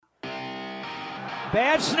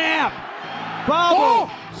Bad snap. Bobble.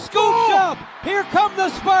 Scooped up. Here come the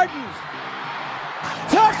Spartans.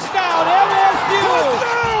 Touchdown,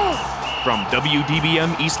 MSU! From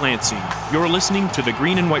WDBM East Lansing, you're listening to the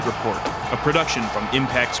Green and White Report, a production from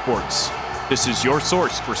Impact Sports. This is your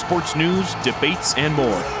source for sports news, debates, and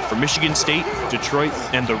more from Michigan State, Detroit,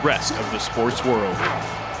 and the rest of the sports world.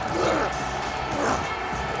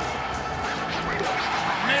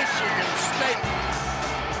 Michigan State.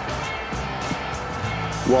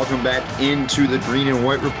 Welcome back into the Green and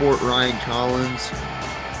White Report. Ryan Collins.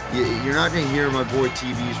 You're not going to hear my boy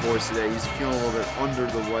TV's voice today. He's feeling a little bit under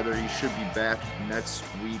the weather. He should be back next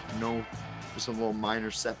week. No, just a little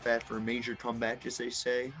minor setback for a major comeback, as they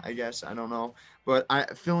say, I guess. I don't know. But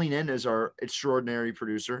filling in as our extraordinary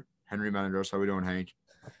producer, Henry Menendez. How we doing, Hank?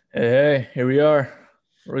 Hey, here we are.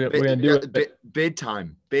 We're gonna do it. Big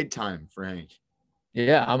time for Hank.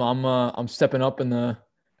 Yeah, I'm stepping up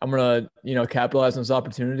I'm gonna capitalize on this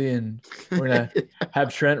opportunity, and we're gonna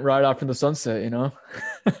have Trent ride off in the sunset.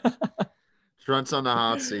 Trent's on the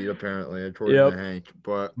hot seat apparently, according to Hank.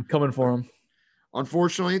 But I'm coming for him.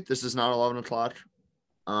 Unfortunately, this is not 11 o'clock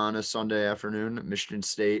on a Sunday afternoon. Michigan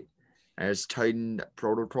State has tightened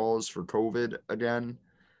protocols for COVID again.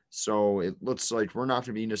 So it looks like we're not going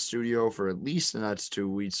to be in the studio for at least the next 2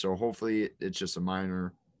 weeks. So hopefully it's just a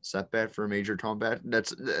minor setback for a major comeback.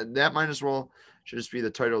 That might as well should just be the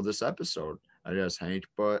title of this episode, I guess, Hank.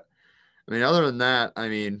 But I mean, other than that, I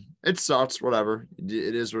mean, it sucks, whatever.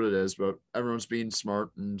 It is what it is, but everyone's being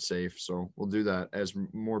smart and safe. So we'll do that as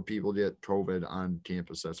more people get COVID on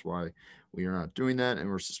campus. That's why we are not doing that, and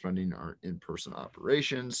we're suspending our in-person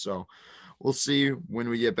operations. So we'll see when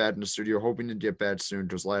we get back in the studio, hoping to get back soon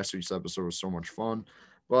because last week's episode was so much fun.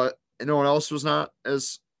 But you know what else was not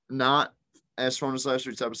as fun as last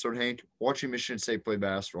week's episode, Hank? Watching Michigan State play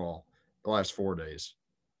basketball the last 4 days.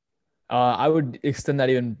 I would extend that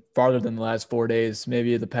even farther than the last 4 days,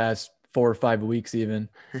 maybe the past 4 or 5 weeks even.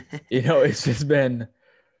 It's just been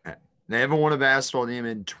 – They haven't won a basketball game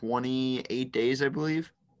in 28 days, I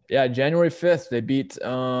believe. Yeah, January 5th, they beat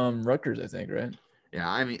Rutgers, I think, right?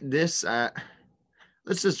 Yeah, I mean, this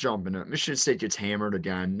let's just jump into it. Michigan State gets hammered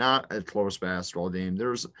again, not a close basketball game. There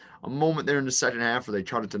was a moment there in the second half where they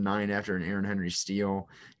cut it to 9 after an Aaron Henry steal.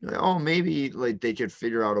 You're like, maybe like they could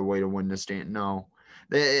figure out a way to win this game. No.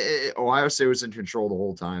 Ohio State was in control the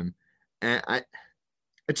whole time. And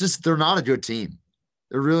they're not a good team.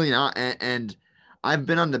 They're really not. And I've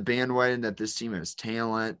been on the bandwagon that this team has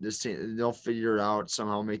talent. This team, they'll figure it out,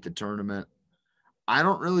 somehow make the tournament. I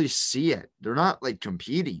don't really see it. They're not like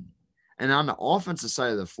competing. And on the offensive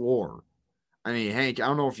side of the floor, I mean, Hank, I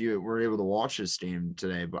don't know if you were able to watch this game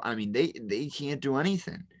today, but I mean, they can't do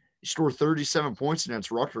anything. They scored 37 points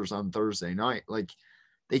against Rutgers on Thursday night. Like,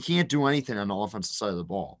 they can't do anything on the offensive side of the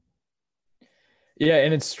ball. Yeah,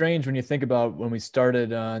 and it's strange when you think about when we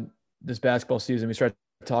started this basketball season, we started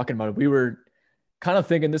talking about it. We were kind of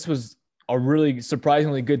thinking this was a really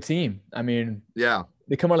surprisingly good team. I mean, yeah,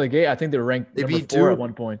 they come out of the gate. I think they were ranked number 4 at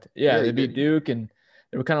one point. Yeah, they beat Duke, and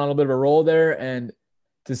they were kind of on a little bit of a roll there. And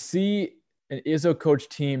to see an Izzo coach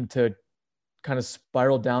team to kind of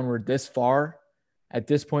spiral downward this far at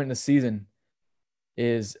this point in the season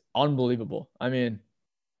is unbelievable. I mean,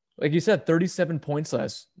 like you said, 37 points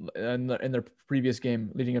in their previous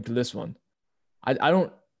game leading up to this one.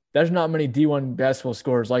 There's not many D1 basketball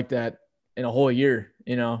scores like that in a whole year,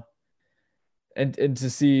 and to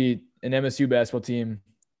see an MSU basketball team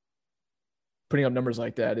putting up numbers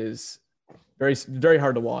like that is very, very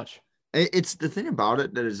hard to watch. It's the thing about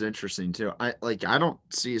it that is interesting too. I don't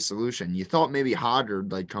see a solution. You thought maybe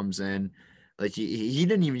Hoddard comes in. Like he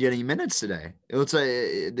didn't even get any minutes today. It looks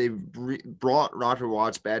like they brought Roger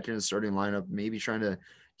Watts back in the starting lineup, maybe trying to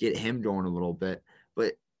get him going a little bit.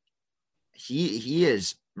 But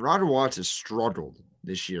Roger Watts has struggled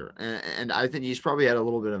this year, and I think he's probably had a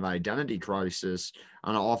little bit of an identity crisis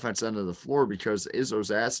on the offense end of the floor because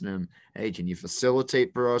Izzo's asking him, "Hey, can you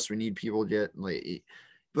facilitate for us? We need people to get like."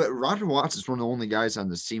 But Roger Watts is one of the only guys on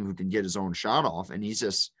this team who can get his own shot off, and he's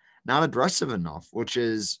just not aggressive enough, which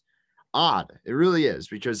is odd. It really is,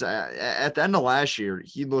 because at the end of last year,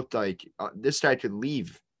 he looked like this guy could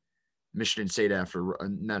leave Michigan State after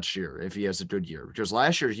next year if he has a good year. Because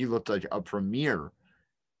last year, he looked like a premier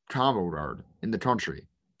combo guard in the country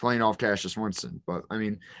playing off Cassius Winston. But, I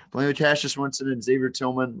mean, playing with Cassius Winston and Xavier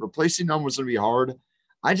Tillman, replacing them was going to be hard.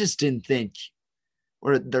 I just didn't think –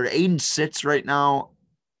 they're 8-6 right now.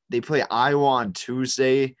 They play Iowa on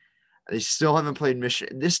Tuesday. They still haven't played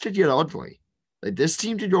Michigan. This could get ugly. Like, this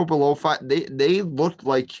team could go below 5. They looked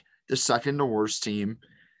like the second to worst team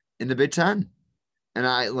in the Big Ten. And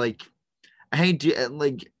I hate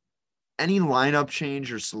to, any lineup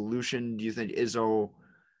change or solution do you think Izzo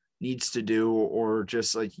needs to do, or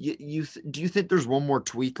just like do you think there's one more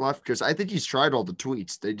tweak left? Because I think he's tried all the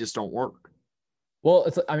tweaks, they just don't work. Well,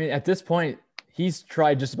 I mean, at this point, he's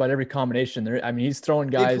tried just about every combination there. I mean, he's throwing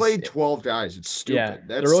guys. They played 12 guys. It's stupid. Yeah,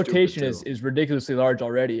 That's the rotation is ridiculously large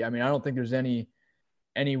already. I mean, I don't think there's any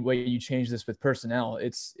way you change this with personnel.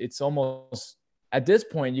 It's almost at this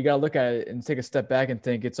point you got to look at it and take a step back and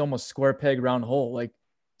think it's almost square peg round hole. Like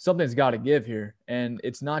something's got to give here, and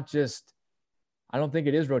it's not just. I don't think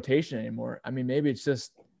it is rotation anymore. I mean, maybe it's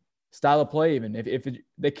just style of play. Even if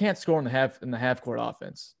they can't score in the half court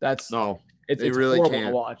offense, it's really horrible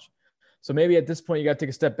to watch. So maybe at this point you got to take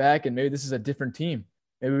a step back, and maybe this is a different team.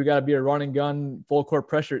 Maybe we got to be a run and gun, full court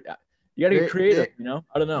pressure. You got to get creative.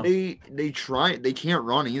 I don't know. They try. They can't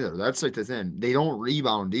run either. That's like the thing. They don't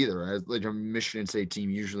rebound either, as like a Michigan State team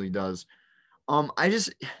usually does.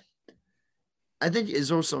 I think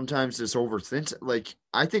Izzo sometimes is overthinks. Like,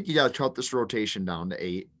 I think you got to cut this rotation down to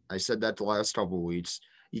 8. I said that the last couple of weeks.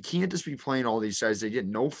 You can't just be playing all these guys. They get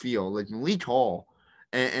no feel. Like Malik Hall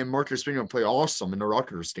and Marcus Bingham play awesome in the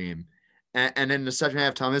Rutgers game. And in the second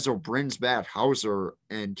half, Tom Izzo brings back Hauser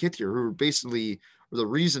and Kithier, who basically were the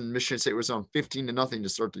reason Michigan State was on 15-0 to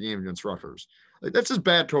start the game against Rutgers. Like, that's just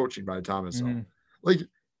bad coaching by Tom Izzo. Mm-hmm. Like,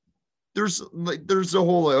 there's the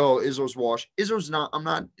whole Izzo's wash. Izzo's not.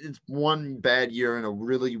 It's one bad year in a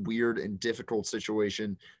really weird and difficult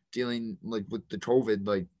situation dealing like with the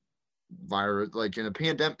COVID virus, like in a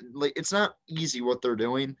pandemic. Like, it's not easy what they're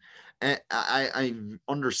doing, and I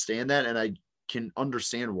understand that, and I can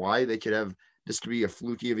understand why they could have this could be a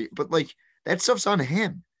fluky, but like that stuff's on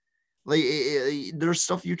him. Like there's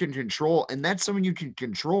stuff you can control, and that's something you can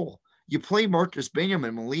control. You play Marcus Bingham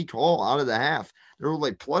and Malik Hall out of the half. They were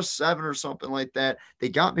like +7 or something like that. They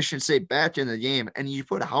got Michigan State back in the game, and you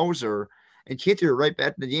put Hauser and Kithier right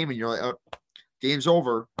back in the game, and you're like, oh, game's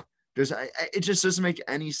over. It just doesn't make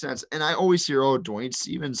any sense. And I always hear, Dwayne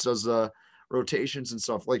Stevens does rotations and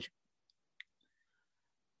stuff. Like,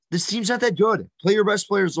 this team's not that good. Play your best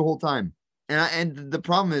players the whole time. And the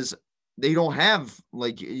problem is they don't have,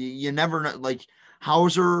 like, you never know, like,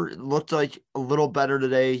 Hauser looked like a little better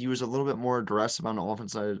today. He was a little bit more aggressive on the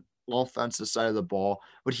offensive side of the ball,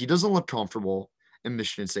 but he doesn't look comfortable in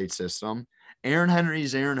Michigan State system. Aaron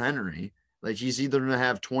Henry's Aaron Henry. Like, he's either going to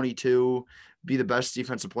have 22, be the best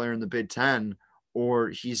defensive player in the Big Ten, or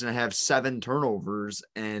he's going to have 7 turnovers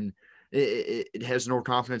and it has no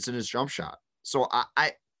confidence in his jump shot. So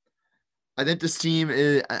I think this team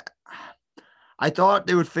is. I thought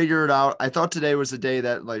they would figure it out. I thought today was the day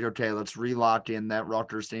that, like, okay, let's relock in that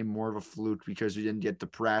Rutgers game, more of a fluke because we didn't get to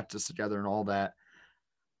practice together and all that.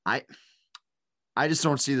 I just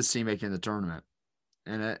don't see this team making the tournament.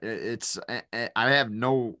 And I have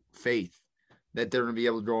no faith that they're going to be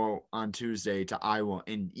able to go on Tuesday to Iowa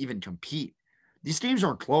and even compete. These teams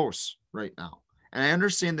aren't close right now. And I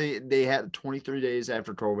understand they had 23 days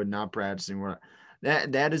after COVID not practicing.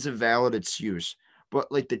 That is a valid excuse. But,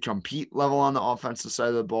 like, the compete level on the offensive side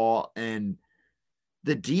of the ball and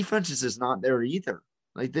the defense is just not there either.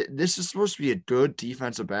 Like, this is supposed to be a good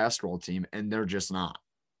defensive basketball team, and they're just not.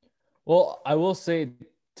 Well, I will say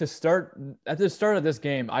at the start of this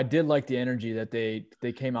game, I did like the energy that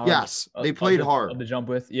they came out. Yes, they played hard. Of the jump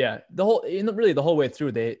with. Yeah, the whole way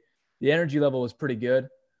through, the energy level was pretty good,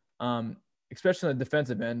 especially on the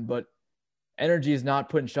defensive end. But energy is not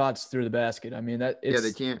putting shots through the basket. I mean,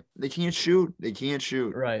 they can't shoot. They can't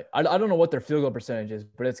shoot. Right. I don't know what their field goal percentage is,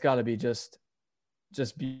 but it's got to be just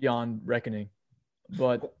beyond reckoning.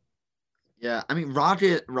 But yeah, I mean,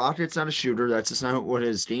 Rocket's not a shooter. That's just not what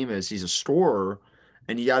his game is. He's a scorer,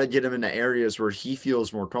 and you got to get him into areas where he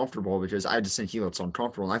feels more comfortable, because I just think he looks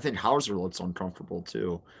uncomfortable. And I think Hauser looks uncomfortable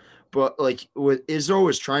too. But, like, what Izzo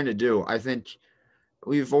is trying to do, I think –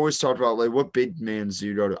 we've always talked about, like, what big mans do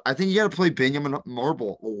you go to? I think you got to play Bingham and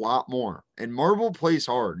Marble a lot more. And Marble plays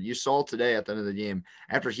hard. You saw today at the end of the game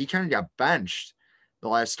after he kind of got benched the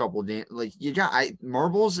last couple of games. Like,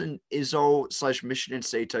 Marble's an Izzo / Michigan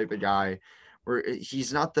State type of guy where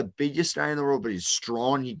he's not the biggest guy in the world, but he's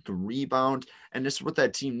strong. He can rebound. And this is what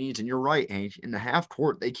that team needs. And you're right, Hank. In the half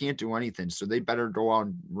court, they can't do anything. So they better go out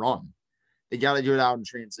and run. They got to do it out in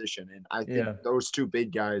transition. And I think those two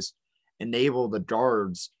big guys enable the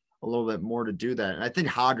guards a little bit more to do that. And I think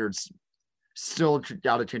Hoggard's still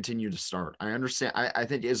got to continue to start. I understand. I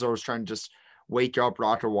think Izzo was trying to just wake up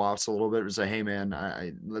Rocker Watts a little bit and say, hey, man,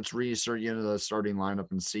 let's reinsert you into the starting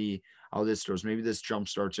lineup and see how this goes. Maybe this jump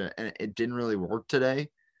starts it. And it didn't really work today.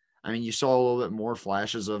 I mean, you saw a little bit more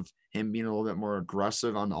flashes of him being a little bit more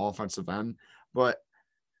aggressive on the offensive end. But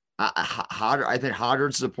I think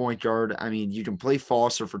Hoddard's the point guard. I mean, you can play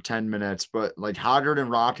Foster for 10 minutes, but like Hoddard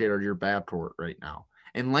and Rocket are your backcourt right now.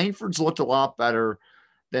 And Langford's looked a lot better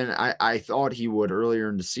than I thought he would earlier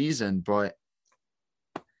in the season, but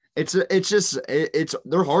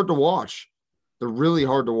they're hard to watch. They're really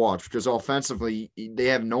hard to watch because offensively they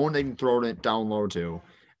have no one they can throw it down low to,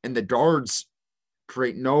 and the guards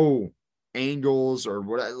create no angles or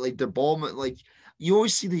what, like the ball, like you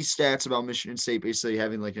always see these stats about Michigan State basically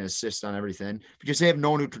having like an assist on everything because they have no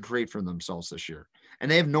one who can create for themselves this year, and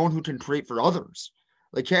they have no one who can create for others.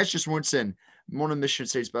 Like Cassius Winston, one of Michigan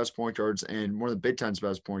State's best point guards and one of the Big Ten's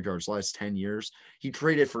best point guards last 10 years, he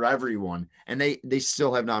traded for everyone, and they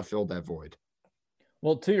still have not filled that void.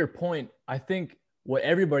 Well, to your point, I think what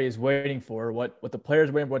everybody is waiting for, what the players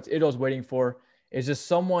are waiting for, what Izzo's waiting for, is just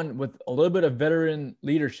someone with a little bit of veteran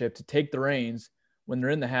leadership to take the reins when they're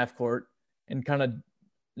in the half court and kind of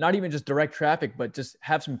not even just direct traffic, but just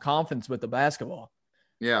have some confidence with the basketball.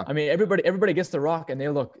 Yeah. I mean, everybody gets the rock and they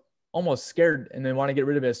look almost scared and they want to get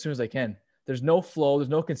rid of it as soon as they can. There's no flow. There's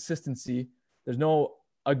no consistency. There's no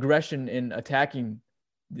aggression in attacking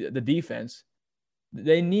the defense.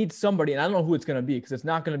 They need somebody, and I don't know who it's going to be because it's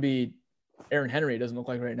not going to be Aaron Henry. It doesn't look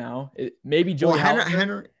like right now. Maybe Joey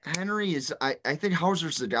Hauser. Henry is. I think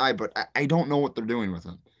Hauser's the guy, but I don't know what they're doing with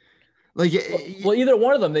him. Like, well, either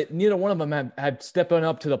one of them. Neither one of them have stepped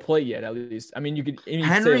up to the plate yet. At least, I mean, you could.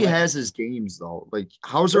 Henry has his games though. Like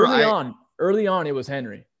Hauser. Early on, it was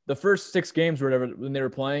Henry. The first 6 games or whatever when they were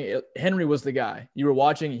playing, Henry was the guy. You were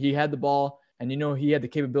watching. He had the ball, and he had the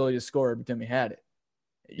capability to score every time he had it.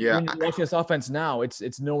 Yeah, when you're watching this offense now,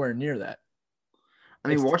 it's nowhere near that. I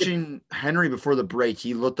mean, watching Henry before the break,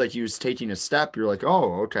 he looked like he was taking a step. You're like,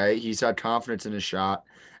 oh, okay. He's had confidence in his shot,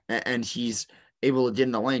 and he's able to get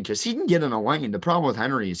in the lane because he can get in a lane. The problem with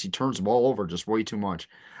Henry is he turns the ball over just way too much.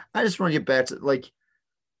 I just want to get back to, like,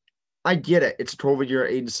 I get it. It's a COVID-year,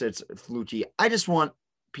 8 and 6 fluky. I just want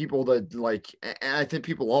people to, like, and I think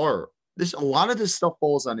people are. A lot of this stuff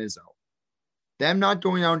falls on Izzo. Them not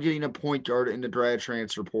going out and getting a point guard in the draft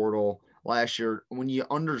transfer portal last year when you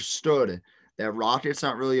understood that Rocket's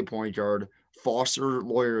not really a point guard, Foster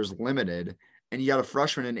Lawyer is limited, and you got a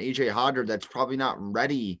freshman in A.J. Hoddard that's probably not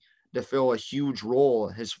ready to fill a huge role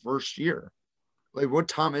his first year. Like, what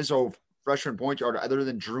Tom Izzo, freshman point guard, other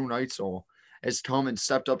than Drew Neitzel, has come and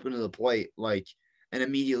stepped up into the plate, like, and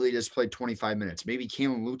immediately just played 25 minutes. Maybe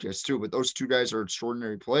Kalen Lucas too, but those two guys are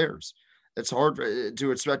extraordinary players. It's hard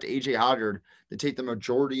to expect A.J. Hoddard to take the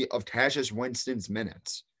majority of Cassius Winston's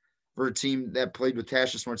minutes for a team that played with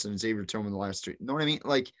Cassius Winston and Xavier Tillman the last 2. You know what I mean?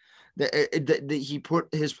 Like, he put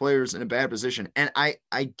his players in a bad position. And I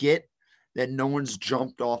get that no one's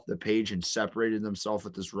jumped off the page and separated themselves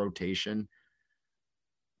with this rotation.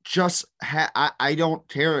 I don't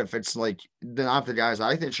care if it's like not the guys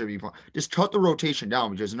I think should be playing. Just cut the rotation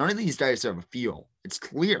down because none of these guys have a feel. It's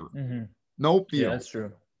clear. Mm-hmm. No feel. Yeah, that's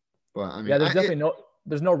true. But I mean,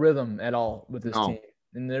 there's no rhythm at all with this team,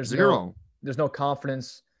 and there's zero. There's no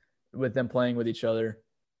confidence with them playing with each other.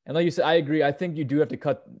 And like you said, I agree. I think you do have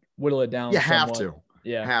to whittle it down. You have to.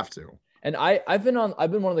 Yeah, have to. And I've been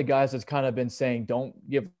one of the guys that's kind of been saying don't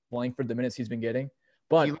give Langford the minutes he's been getting.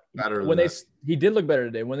 But he did look better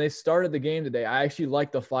today. When they started the game today, I actually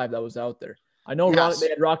liked the 5 that was out there. I know they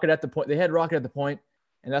had Rocket at the point. They had Rocket at the point.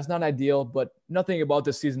 And that's not ideal, but nothing about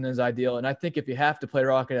this season is ideal. And I think if you have to play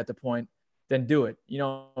Rocket at the point, then do it.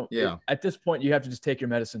 At this point, you have to just take your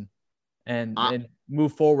medicine and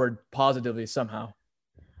move forward positively somehow.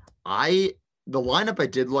 The lineup I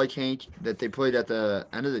did like, Hank, that they played at the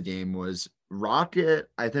end of the game was Rocket.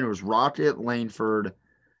 I think it was Rocket, Langford,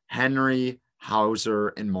 Henry, Hauser,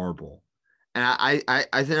 and Marble. And I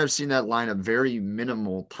think I've seen that lineup very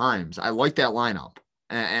minimal times. I like that lineup.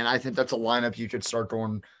 And I think that's a lineup you could start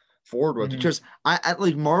going forward with because I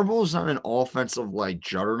like Marble is not an offensive like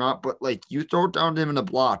juggernaut, but like you throw it down to him in the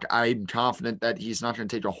block, I'm confident that he's not going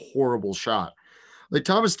to take a horrible shot. Like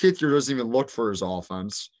Thomas Kithier doesn't even look for his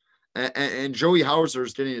offense, and Joey Hauser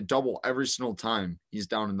is getting a double every single time he's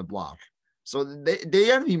down in the block. So they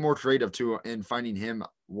got to be more creative too in finding him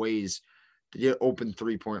ways to get open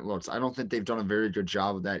 3-point looks. I don't think they've done a very good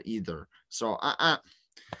job of that either. So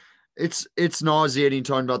It's nauseating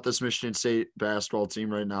talking about this Michigan State basketball team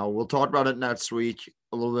right now. We'll talk about it next week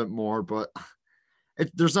a little bit more, but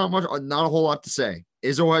there's not a whole lot to say.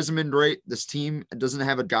 Izzo hasn't been great. This team doesn't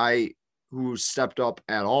have a guy who stepped up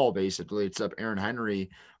at all, basically, except Aaron Henry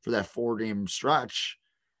for that 4-game stretch.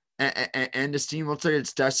 And this team looks like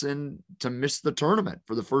it's destined to miss the tournament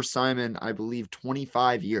for the first time in, I believe,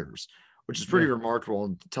 25 years, which is pretty remarkable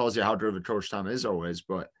and tells you how good of a coach Tom Izzo is,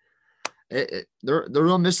 but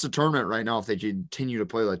They'll miss the tournament right now if they continue to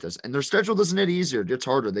play like this. And their schedule doesn't get easier. It gets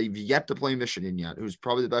harder. They've yet to play Michigan yet, who's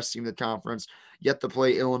probably the best team in the conference, yet to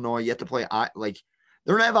play Illinois, yet to play they're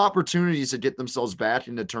going to have opportunities to get themselves back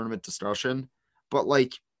into tournament discussion. But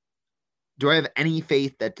do I have any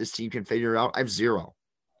faith that this team can figure it out? I have zero.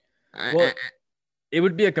 Well, it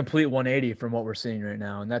would be a complete 180 from what we're seeing right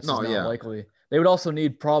now. And that's just not likely. They would also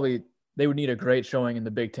need a great showing in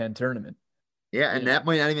the Big Ten tournament. Yeah, and that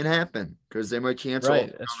might not even happen because they might cancel.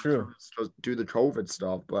 Right, that's true. Do the COVID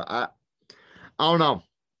stuff, but I don't know.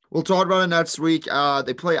 We'll talk about it next week.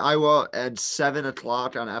 They play Iowa at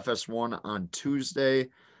 7:00 on FS1 on Tuesday,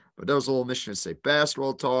 but that was a little Michigan State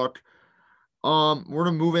basketball talk. We're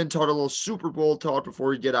gonna move in, talk a little Super Bowl talk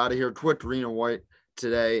before we get out of here. Quick green and white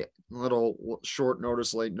today. A little short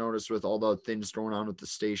notice, late notice with all the things going on with the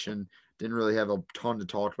station. Didn't really have a ton to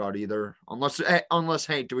talk about either. Unless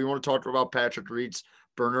Hank, do we want to talk about Patrick Reed's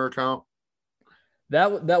burner account?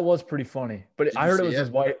 That was pretty funny, but I heard it was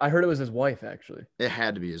his wife. I heard it was his wife, actually. It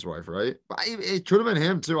had to be his wife, right? It could have been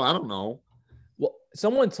him too. I don't know. Well,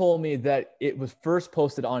 someone told me that it was first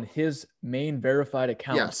posted on his main verified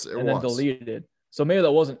account, then deleted. So maybe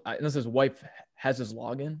that wasn't, unless his wife has his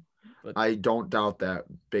login. But I don't doubt that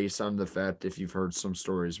based on the fact if you've heard some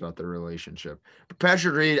stories about their relationship. But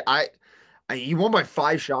Patrick Reed, he won by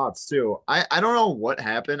 5 shots too. I don't know what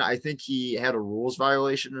happened. I think he had a rules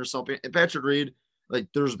violation or something. And Patrick Reed,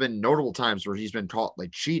 there's been notable times where he's been caught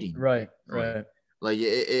cheating. Right.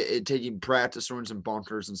 It taking practice runs and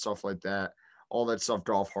bunkers and stuff like that. All that stuff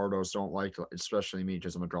golf hardos don't like, especially me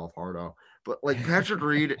because I'm a golf hardo. But Patrick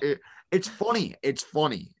Reed, it's funny. It's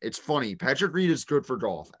funny. Patrick Reed is good for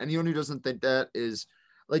golf. Anyone who doesn't think that is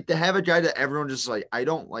to have a guy that everyone just I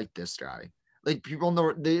don't like this guy. People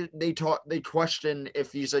know they question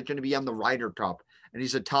if he's going to be on the Ryder Cup, and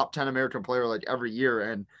he's a top 10 American player every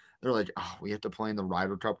year, and they're oh, we have to play in the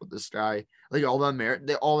Ryder Cup with this guy. All the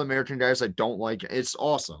American guys don't like it. It's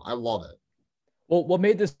awesome. I love it. Well, what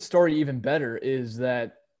made this story even better is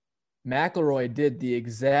that McIlroy did the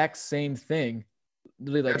exact same thing,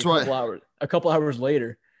 literally a couple hours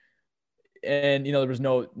later. And, there was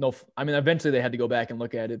no, I mean, eventually they had to go back and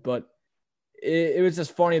look at it, but it was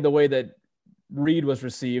just funny the way that Reed was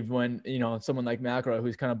received when, someone like McIlroy,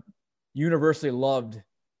 who's kind of universally loved,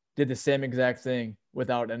 did the same exact thing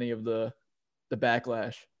without any of the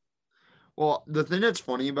backlash. Well, the thing that's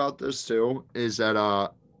funny about this too is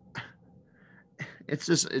that,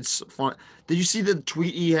 it's fun. Did you see the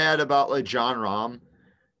tweet he had about John Rahm?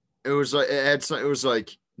 It was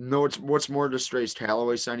no, what's more disgraced,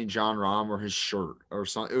 Callaway signing John Rahm or his shirt or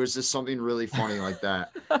something. It was just something really funny like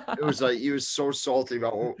that. It was he was so salty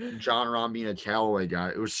about John Rahm being a Callaway guy.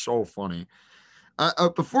 It was so funny.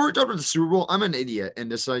 Before we talk about the Super Bowl, I'm an idiot, and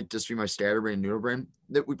this just be my scatterbrain noodle brain.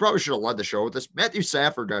 That we probably should have led the show with this. Matthew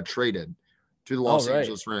Stafford got traded to the Los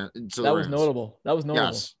Angeles Rams. That was notable.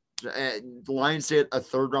 Yes. The Lions did a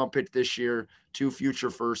 3rd-round pick this year, 2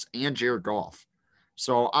 future firsts, and Jared Goff.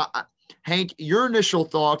 So, Hank, your initial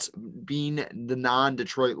thoughts being the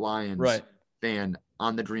non-Detroit Lions fan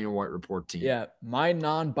on the Green and White Report team. Yeah, my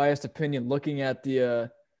non-biased opinion looking at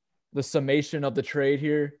the summation of the trade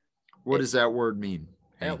here. What does that word mean?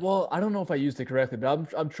 Well, I don't know if I used it correctly,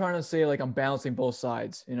 but I'm trying to say I'm balancing both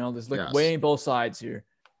sides. There's weighing both sides here.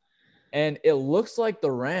 And it looks like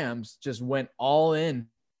the Rams just went all in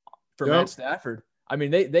for Matt Stafford. I mean,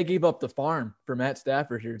 they gave up the farm for Matt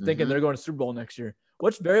Stafford here, thinking they're going to Super Bowl next year,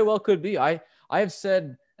 which very well could be. I have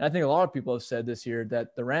said, and I think a lot of people have said this year,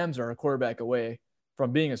 that the Rams are a quarterback away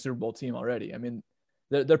from being a Super Bowl team already. I mean,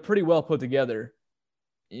 they're pretty well put together,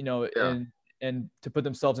 and to put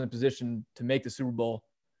themselves in a position to make the Super Bowl.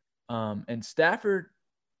 And Stafford,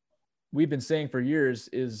 we've been saying for years,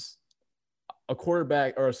 is a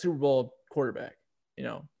quarterback or a Super Bowl quarterback,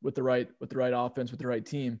 with the right offense, with the right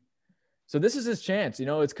team. So this is his chance.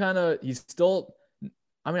 It's kind of, he's still,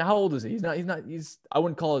 I mean, how old is he? I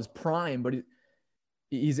wouldn't call his prime, but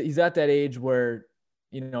he's at that age where,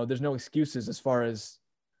 there's no excuses as far as,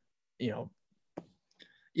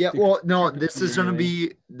 Yeah, well, no, this is gonna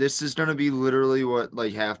be literally what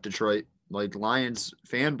half Detroit Lions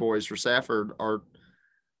fanboys for Stafford are.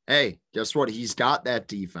 Hey, guess what? He's got that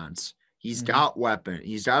defense. He's got weapon.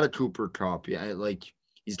 He's got a Cooper Kupp. Yeah,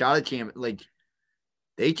 he's got a Cam.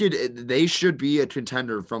 They should be a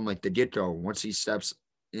contender from the get-go once he steps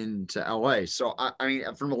into LA. So I mean,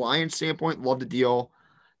 from a Lions standpoint, love the deal.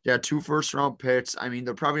 Yeah, 2 first-round picks. I mean,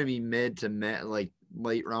 they're probably gonna be mid to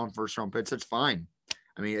late round first-round picks. That's fine.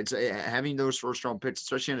 I mean, it's having those first-round picks,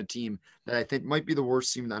 especially on a team that I think might be the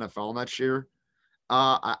worst team in the NFL next year.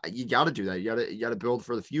 You got to do that. You got to build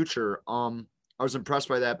for the future. I was impressed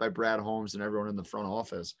by that by Brad Holmes and everyone in the front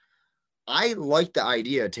office. I like the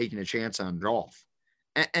idea of taking a chance on Goff.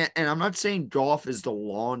 And I'm not saying Goff is the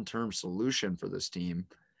long-term solution for this team,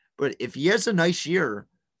 but if he has a nice year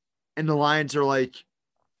and the Lions are like,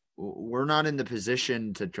 we're not in the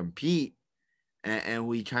position to compete and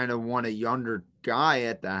we kind of want a younger guy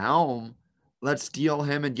at the helm, let's deal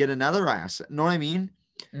him and get another asset. You know what I mean?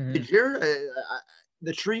 Mm-hmm.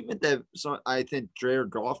 The treatment that I think Jared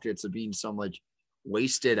Goff gets of being some like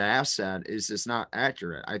wasted asset is just not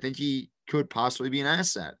accurate. I think he could possibly be an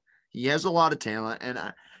asset. He has a lot of talent, and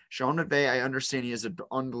Sean McVay, I understand he has an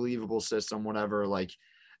unbelievable system, whatever. Like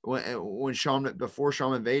before Sean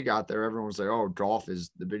McVay got there, everyone was like, "Oh, Goff is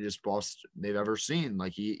the biggest bust they've ever seen.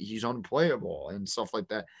 Like he's unplayable and stuff like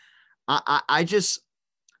that." I just,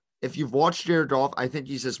 if you've watched Jared Goff, I think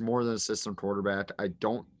he's just more than a system quarterback. I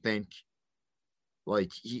don't think.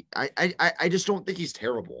 Like I just don't think he's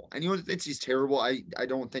terrible. Anyone that thinks he's terrible, I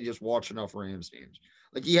don't think just watch enough Rams games.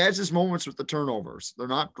 Like he has his moments with the turnovers. They're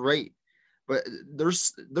not great, but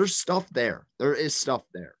there's stuff there. There is stuff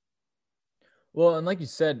there. Well, and like you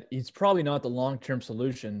said, he's probably not the long-term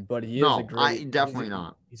solution, but he is definitely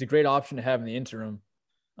not. He's a great option to have in the interim.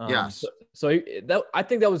 Yes. I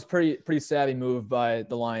think that was pretty savvy move by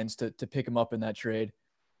the Lions to pick him up in that trade.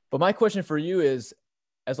 But my question for you is,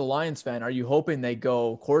 as a Lions fan, are you hoping they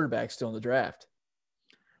go quarterback still in the draft?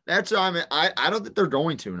 That's I mean, I don't think they're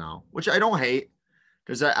going to now, which I don't hate,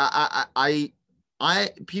 because I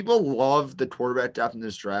people love the quarterback depth in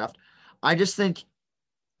this draft. I just think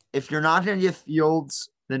if you're not going to get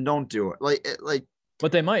Fields, then don't do it.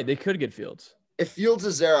 But they could get Fields. If Fields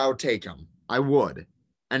is there, I would take him. I would,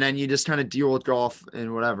 and then you just kind of deal with Goff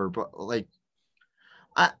and whatever. But like,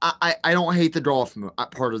 I don't hate the Goff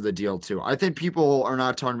part of the deal too. I think people are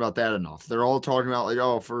not talking about that enough. They're all talking about like,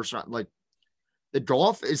 oh, first round, like the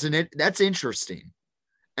Goff isn't it? That's interesting,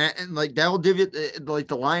 and like that'll give you like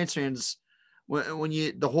the Lions fans when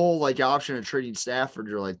you the whole like option of trading Stafford,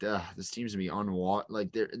 you're like, this team's gonna be unwatched.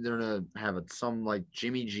 Like they're gonna have some like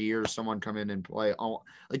Jimmy G or someone come in and play. Oh,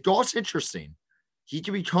 like Goff's interesting. He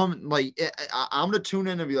can become like I'm gonna tune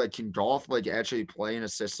in and be like, can Goff like actually play in a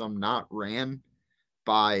system not ran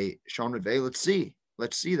by Sean McVay? Let's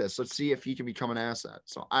see this. Let's see if he can become an asset.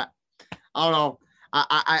 So I don't know.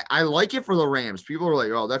 I like it for the Rams. People are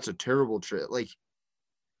like, oh, that's a terrible trade. Like,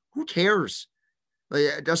 who cares?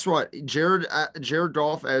 Like, guess what? Jared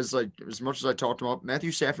Goff, as much as I talked about,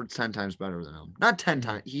 Matthew Stafford's 10 times better than him. Not 10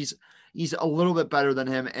 times. He's a little bit better than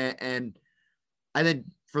him. And I think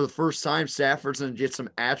for the first time, Stafford's going to get some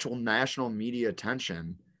actual national media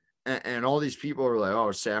attention. And all these people are like,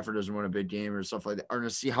 oh, Stafford doesn't win a big game or stuff like that, are going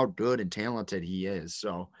to see how good and talented he is.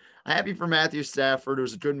 So I'm happy for Matthew Stafford. It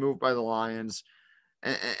was a good move by the Lions.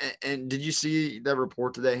 And did you see that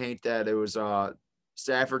report today, Hank, that it was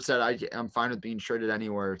Stafford said, I'm fine with being traded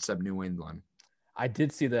anywhere except New England? I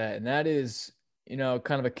did see that. And that is,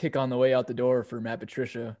 kind of a kick on the way out the door for Matt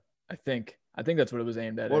Patricia. I think that's what it was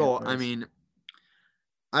aimed at. Well, I mean,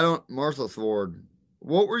 Martha Ford,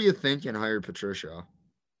 what were you thinking hired Patricia?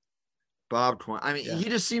 Bob Quinn. I mean, He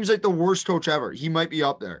just seems like the worst coach ever. He might be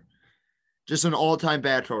up there. Just an all-time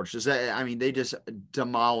bad coach. They just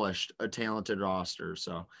demolished a talented roster.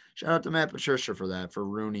 So shout out to Matt Patricia for that, for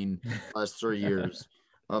ruining the last 3 years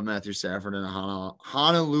of Matthew Stafford in a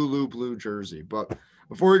Honolulu blue jersey. But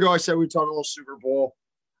before we go, I said we'd talk a little Super Bowl.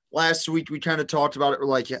 Last week, we kind of talked about it. We're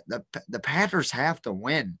like, the Packers have to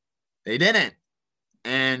win. They didn't.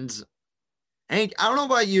 And Hank, I don't know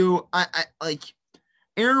about you. I like –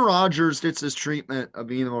 Aaron Rodgers gets this treatment of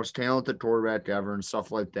being the most talented quarterback ever and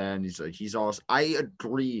stuff like that. And he's awesome. I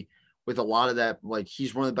agree with a lot of that. Like,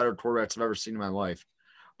 he's one of the better quarterbacks I've ever seen in my life.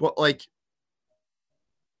 But, like,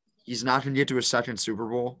 he's not going to get to a second Super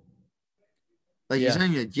Bowl. Like, he's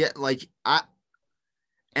not going to get, like, I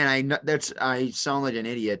sound like an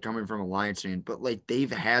idiot coming from a Lions fan, but, like,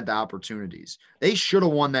 they've had the opportunities. They should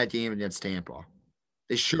have won that game against Tampa.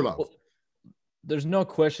 They should have. Well, there's no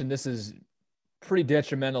question this is pretty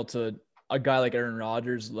detrimental to a guy like Aaron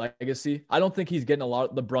Rodgers' legacy. I don't think he's getting a lot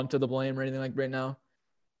of the brunt of the blame or anything like right now.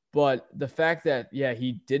 But the fact that,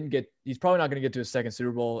 he's probably not going to get to a second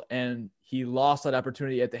Super Bowl, and he lost that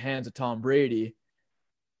opportunity at the hands of Tom Brady.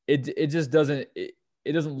 It just doesn't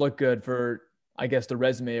look good for, I guess, the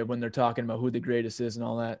resume of when they're talking about who the greatest is and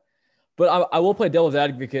all that. But I will play devil's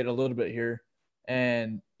advocate a little bit here.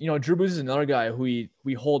 And, Drew Brees is another guy who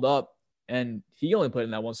we hold up, and he only played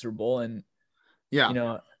in that one Super Bowl. And,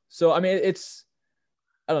 so, I mean,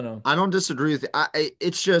 I don't know. I don't disagree with it.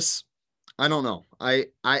 It's just, I don't know. I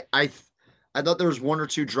thought there was one or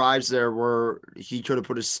two drives there where he could have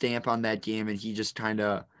put a stamp on that game, and he just kind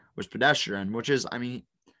of was pedestrian, which is, I mean,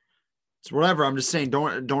 it's whatever. I'm just saying,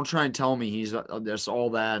 don't try and tell me he's just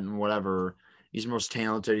all that and whatever. He's the most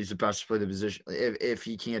talented. He's the best to play the position. If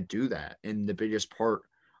he can't do that in the biggest part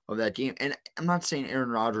of that game, and I'm not saying Aaron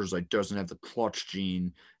Rodgers like doesn't have the clutch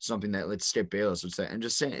gene, something that like Skip Bayless would say. I'm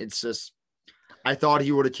just saying it's just I thought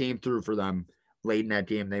he would have came through for them late in that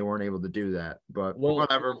game. They weren't able to do that, but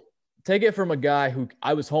whatever. Take it from a guy who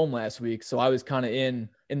I was home last week, so I was kind of in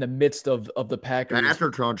the midst of the Packers. Packer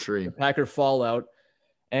country. The Packer fallout.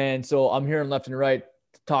 And so I'm hearing left and right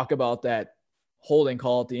to talk about that holding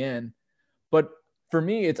call at the end. But for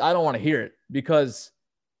me, I don't want to hear it because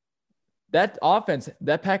that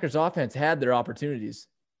Packers offense had their opportunities.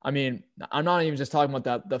 I mean, I'm not even just talking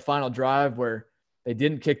about the final drive where they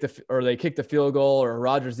didn't kick they kicked the field goal or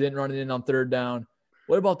Rodgers didn't run it in on third down.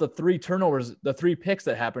 What about the 3 turnovers, the 3 picks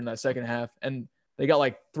that happened in that second half, and they got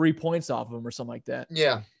like 3 points off of them or something like that?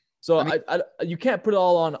 Yeah. So I mean, you can't put it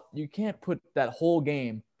all on. You can't put that whole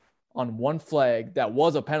game on one flag that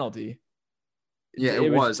was a penalty. Yeah,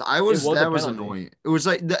 it was. That was annoying. It was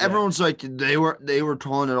like everyone's like they were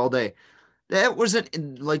calling it all day. That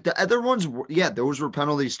wasn't like the other ones. Those were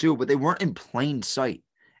penalties too, but they weren't in plain sight.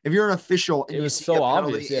 If you're an official and it you was see so a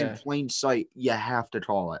penalty obvious, in plain sight, you have to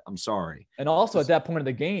call it. I'm sorry. And also at that point of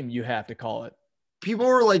the game, you have to call it. People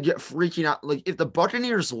were like freaking out. Like if the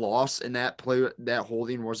Buccaneers lost and that play, that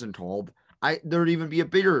holding wasn't called, there'd even be a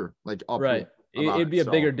bigger like uproar. Right. It'd be a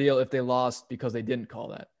bigger deal if they lost because they didn't call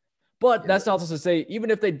that. But that's also to say, even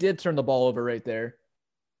if they did turn the ball over right there,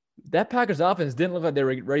 that Packers offense didn't look like they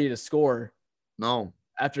were ready to score. No.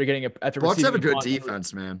 After Bucs have a good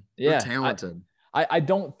defense, man. Yeah, they're talented. I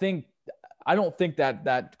don't think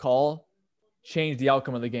that call changed the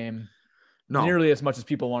outcome of the game nearly as much as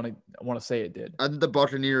people want to say it did. I think the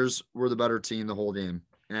Buccaneers were the better team the whole game,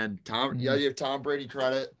 and you give Tom Brady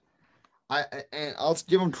credit. I'll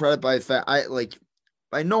give him credit by the fact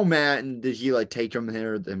I know Matt and did he like take him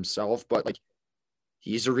there himself, but like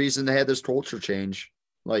he's the reason they had this culture change.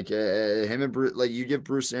 Like him and Bruce, like you give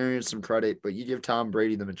Bruce Arians some credit, but you give Tom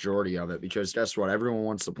Brady the majority of it because guess what? Everyone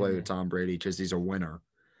wants to play with Tom Brady because he's a winner,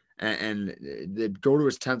 and to go to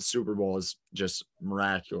his 10th Super Bowl is just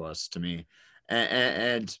miraculous to me.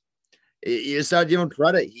 And you just gotta give him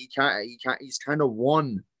credit. He's kind of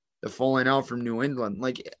won the falling out from New England.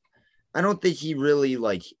 Like I don't think he really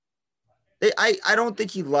like. I don't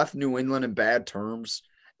think he left New England in bad terms.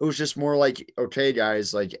 It was just more like, okay,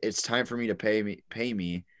 guys, like it's time for me to pay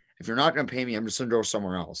me. If you're not going to pay me, I'm just going to go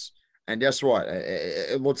somewhere else. And guess what?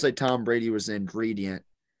 It looks like Tom Brady was the ingredient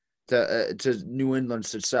to New England's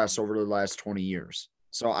success over the last 20 years.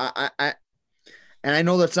 So I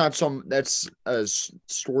know that's a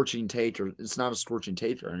scorching take, or it's not a scorching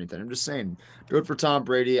take or anything. I'm just saying, good for Tom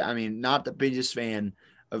Brady. I mean, not the biggest fan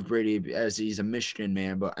of Brady as he's a Michigan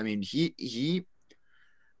man, but I mean, he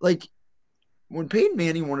like. When Peyton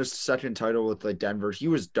Manning won his second title with like Denver, he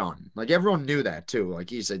was done. Like everyone knew that too. Like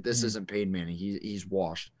he's like, this isn't Peyton Manning. He's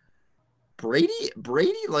washed. Brady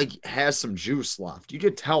like has some juice left. You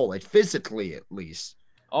could tell, like physically at least.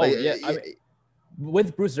 Oh like, yeah. I mean,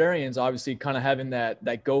 with Bruce Arians obviously kind of having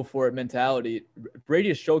that go for it mentality,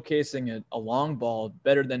 Brady is showcasing a long ball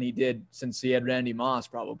better than he did since he had Randy Moss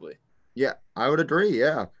probably. Yeah, I would agree.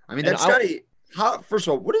 Yeah, I mean that's first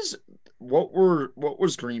of all, what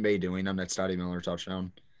was Green Bay doing on that Scotty Miller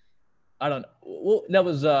touchdown? I don't know. Well, that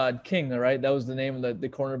was King, right? That was the name of the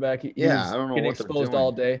cornerback. He was I don't know getting what exposed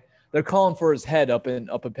all day. They're calling for his head up in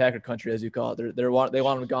Packer country, as you call it. They want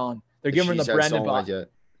him gone. They're giving him the Brandon Bostic. Do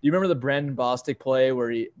you remember the Brandon Bostic play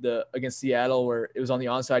where against Seattle where it was on the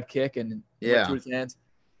onside kick and went through his hands?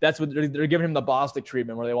 That's what they're giving him, the Bostic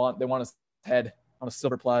treatment where they want his head on a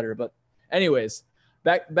silver platter. But anyways.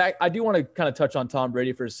 Back. I do want to kind of touch on Tom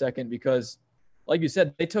Brady for a second because, like you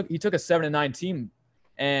said, he took a 7-9 team,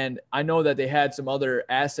 and I know that they had some other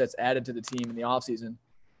assets added to the team in the offseason.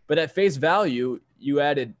 But at face value, you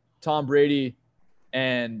added Tom Brady,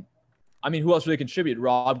 and I mean, who else really contributed?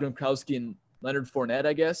 Rob Gronkowski and Leonard Fournette,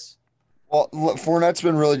 I guess. Well, Fournette's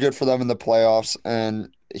been really good for them in the playoffs, and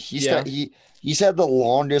he's had the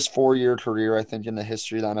longest 4-year career I think in the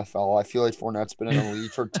history of the NFL. I feel like Fournette's been in the league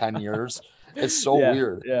for 10 years. It's so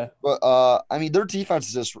weird. Yeah. But I mean, their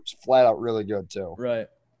defense is just flat out really good too. Right.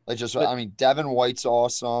 Like I mean, Devin White's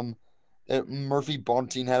awesome. Murphy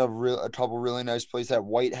Bunting had a couple really nice plays. That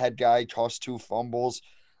Whitehead guy tossed 2 fumbles.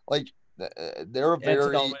 Like they're a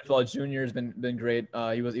very. Antoine Jr. has been great.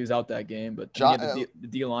 He was out that game, but the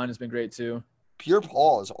D line has been great too. Pierre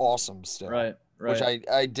Paul is awesome still. Right. Which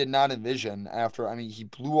I did not envision after. I mean, he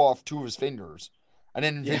blew off 2 of his fingers. I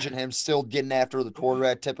didn't envision him still getting after the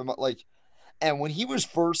quarterback, tip him up like. And when he was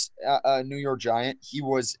first a New York Giant, he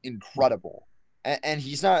was incredible. And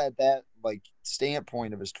he's not at that like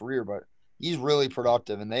standpoint of his career, but he's really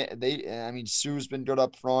productive. And I mean, Sue's been good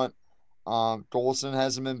up front. Golson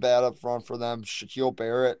hasn't been bad up front for them. Shaquille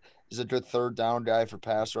Barrett is a good third down guy for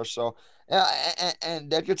pass rush. So, yeah, and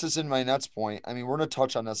that gets us in my Nets point. I mean, we're going to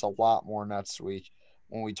touch on this a lot more next week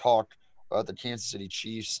when we talk about the Kansas City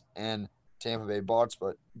Chiefs and Tampa Bay Bucks.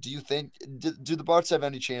 But do you think do the Bucks have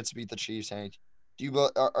any chance to beat the Chiefs, Hank? Do you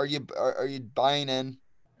are you buying in?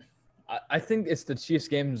 I think it's the Chiefs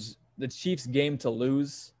game to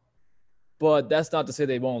lose, but that's not to say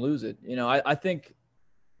they won't lose it. You know, I think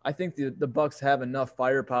the Bucks have enough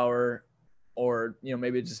firepower, or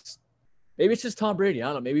maybe it's just Tom Brady. I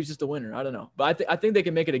don't know. Maybe he's just a winner. I don't know. But I think they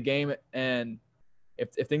can make it a game, and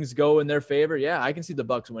if things go in their favor, yeah, I can see the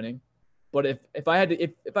Bucks winning. But if I had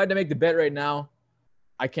to make the bet right now,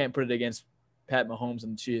 I can't put it against Pat Mahomes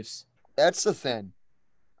and the Chiefs. That's the thing.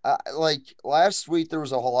 Like last week, there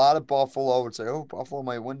was a whole lot of Buffalo would say, "Oh, Buffalo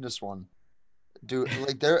might win this one." Dude,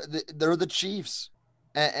 like they're the Chiefs,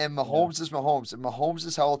 and Mahomes is Mahomes. If Mahomes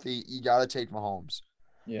is healthy, you got to take Mahomes.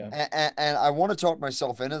 Yeah. And I want to talk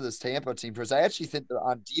myself into this Tampa team because I actually think that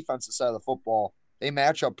on defensive side of the football, they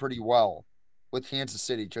match up pretty well with Kansas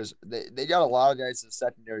City because they got a lot of guys in the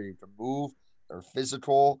secondary who can move. They're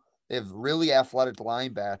physical. They have really athletic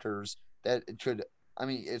linebackers that could. I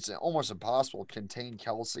mean, it's almost impossible to contain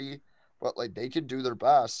Kelsey, but like they could do their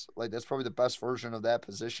best. Like that's probably the best version of that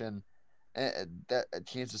position that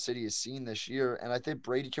Kansas City has seen this year. And I think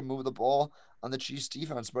Brady can move the ball on the Chiefs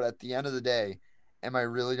defense. But at the end of the day, am I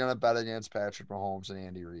really going to bet against Patrick Mahomes and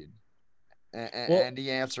Andy Reid? And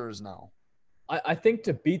the answer is no. I think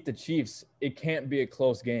to beat the Chiefs, it can't be a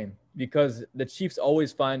close game because the Chiefs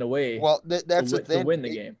always find a way. Well, that's the thing. To win the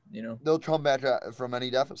game. They'll come back from any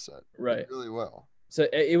deficit. Right. They really will. So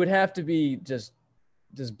it would have to be just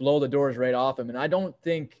blow the doors right off him. And I don't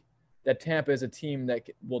think that Tampa is a team that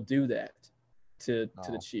will do that to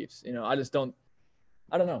the Chiefs. I just don't.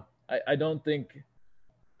 I don't know. I don't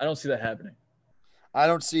see that happening. I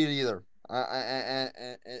don't see it either.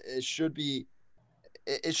 It should be.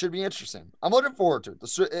 It should be interesting. I'm looking forward to it.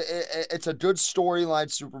 It's a good storyline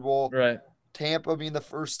Super Bowl. Right. Tampa being the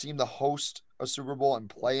first team to host a Super Bowl and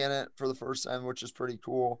play in it for the first time, which is pretty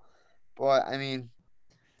cool. But I mean,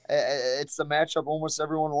 it's the matchup almost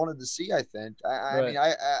everyone wanted to see. I think. I mean,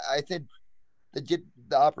 I think to get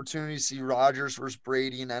the opportunity to see Rodgers versus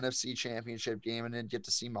Brady in the NFC Championship game, and then get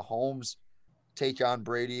to see Mahomes take on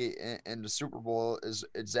Brady in the Super Bowl is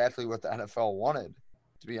exactly what the NFL wanted.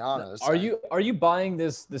 To be honest, are you buying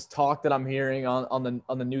this talk that I'm hearing on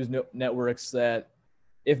the news networks that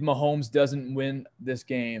if Mahomes doesn't win this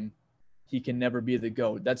game, he can never be the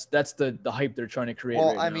GOAT? That's the hype they're trying to create.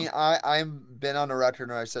 Well, right I now. mean, I've been on the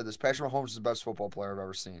record and I said this: Patrick Mahomes is the best football player I've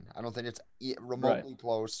ever seen. I don't think it's remotely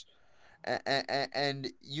close. And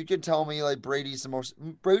you can tell me like Brady's the most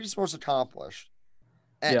accomplished.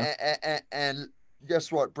 And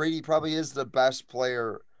guess what? Brady probably is the best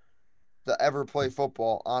player to ever play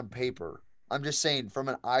football on paper. I'm just saying from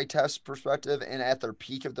an eye test perspective and at their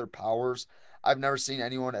peak of their powers, I've never seen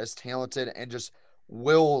anyone as talented and just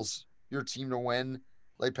wills your team to win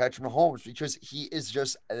like Patrick Mahomes because he is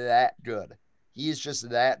just that good. He is just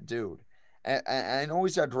that dude. And I know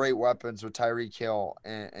he's got great weapons with Tyreek Hill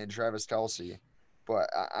and Travis Kelce,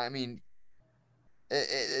 but I mean,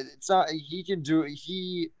 it's not, he can do,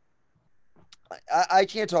 I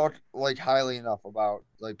can't talk like highly enough about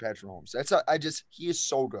like Patrick Mahomes. He is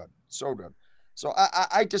so good, so good. So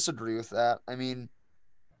I disagree with that. I mean,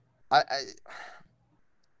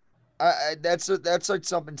 that's like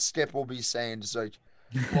something Skip will be saying. Just like,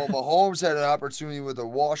 well, Mahomes had an opportunity with a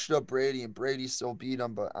washed up Brady and Brady still beat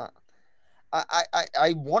him. But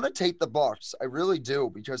I want to take the Bucks. I really do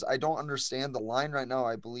because I don't understand the line right now.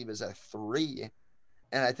 I believe is at 3.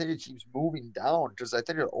 And I think it keeps moving down because I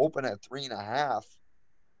think it opened at 3.5.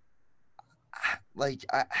 Like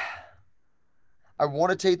I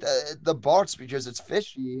want to take the Bucks because it's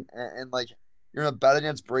fishy and like you're gonna bet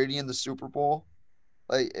against Brady in the Super Bowl.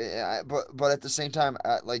 Like, but at the same time,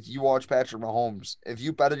 like you watch Patrick Mahomes. If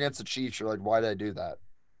you bet against the Chiefs, you're like, why did I do that?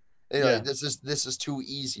 Like, this is too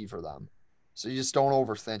easy for them. So you just don't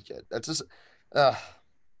overthink it. That's just,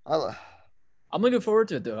 I'm looking forward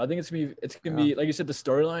to it though. I think it's gonna be like you said. The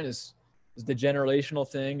storyline is the generational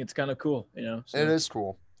thing. It's kind of cool, So. It is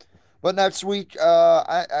cool. But next week,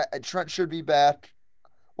 Trent should be back.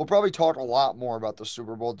 We'll probably talk a lot more about the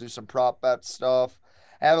Super Bowl. Do some prop bet stuff.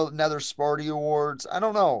 Have another Sparty Awards. I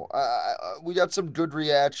don't know. We got some good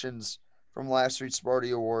reactions from last week's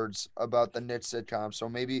Sparty Awards about the Knit sitcom. So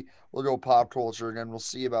maybe we'll go pop culture again. We'll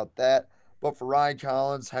see about that. But for Ryan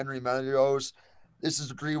Collins, Henry Meadows, this is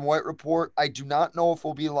the Green and White Report. I do not know if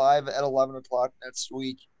we'll be live at 11 o'clock next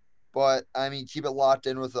week, but I mean, keep it locked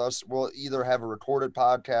in with us. We'll either have a recorded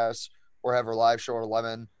podcast or have our live show at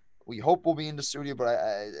 11. We hope we'll be in the studio, but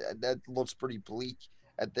that looks pretty bleak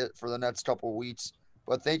for the next couple of weeks.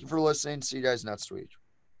 But thank you for listening. See you guys next week.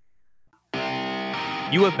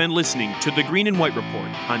 You have been listening to the Green and White Report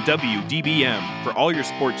on WDBM. For all your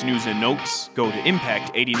sports news and notes, go to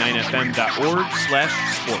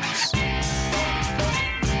impact89fm.org/sports.